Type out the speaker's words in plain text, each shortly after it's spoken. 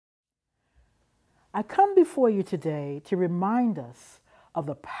I come before you today to remind us of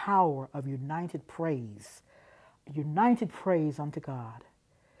the power of united praise unto God.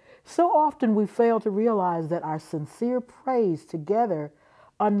 So often we fail to realize that our sincere praise together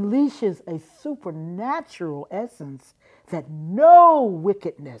unleashes a supernatural essence that no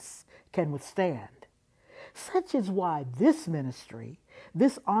wickedness can withstand. Such is why this ministry,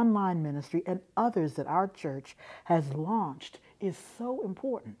 this online ministry, and others that our church has launched is so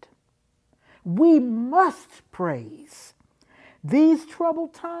important. We must praise. These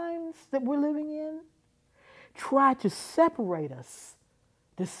troubled times that we're living in try to separate us,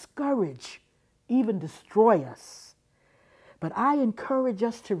 discourage, even destroy us. But I encourage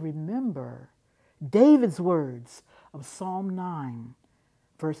us to remember David's words of Psalm 9,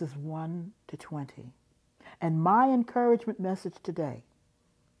 verses 1 to 20. And my encouragement message today,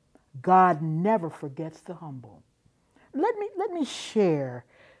 God never forgets the humble. Let me share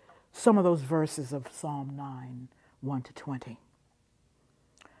some of those verses of Psalm 9, 1 to 20.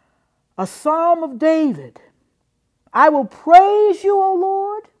 A psalm of David. I will praise you, O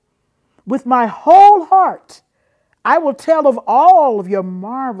Lord, with my whole heart. I will tell of all of your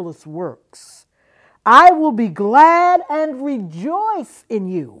marvelous works. I will be glad and rejoice in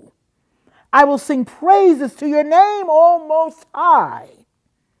you. I will sing praises to your name, O Most High.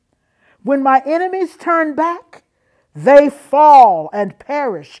 When my enemies turn back, they fall and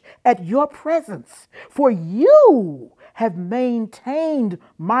perish at your presence. For you have maintained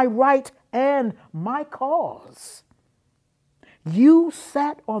my right and my cause. You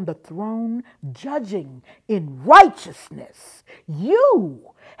sat on the throne judging in righteousness.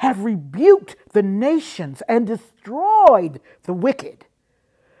 You have rebuked the nations and destroyed the wicked.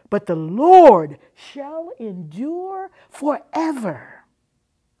 But the Lord shall endure forever.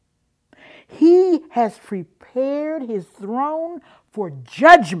 He has prepared his throne for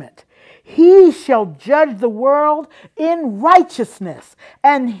judgment. He shall judge the world in righteousness,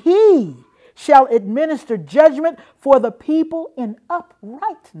 and he shall administer judgment for the people in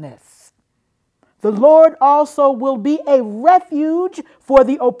uprightness. The Lord also will be a refuge for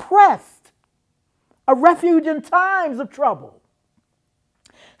the oppressed, a refuge in times of trouble.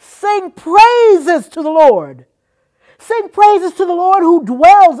 Sing praises to the Lord. Sing praises to the Lord who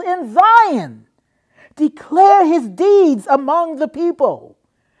dwells in Zion. Declare his deeds among the people.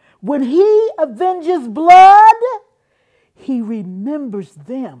 When he avenges blood, he remembers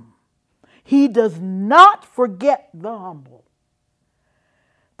them. He does not forget the humble.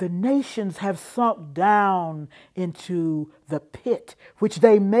 The nations have sunk down into the pit which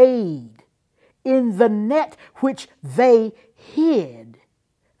they made, in the net which they hid.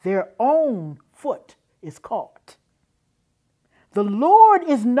 Their own foot is caught. The Lord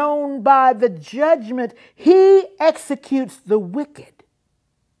is known by the judgment. He executes the wicked.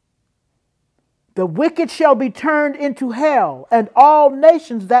 The wicked shall be turned into hell, and all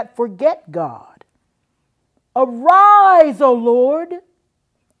nations that forget God. Arise, O Lord,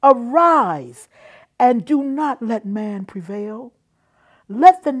 arise, and do not let man prevail.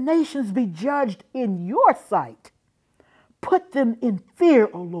 Let the nations be judged in your sight. Put them in fear,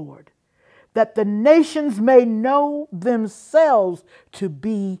 O Lord, that the nations may know themselves to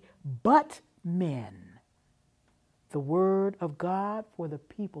be but men. The word of God for the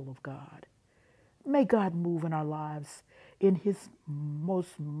people of God. May God move in our lives in his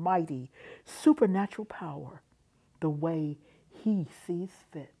most mighty, supernatural power, the way he sees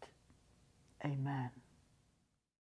fit. Amen.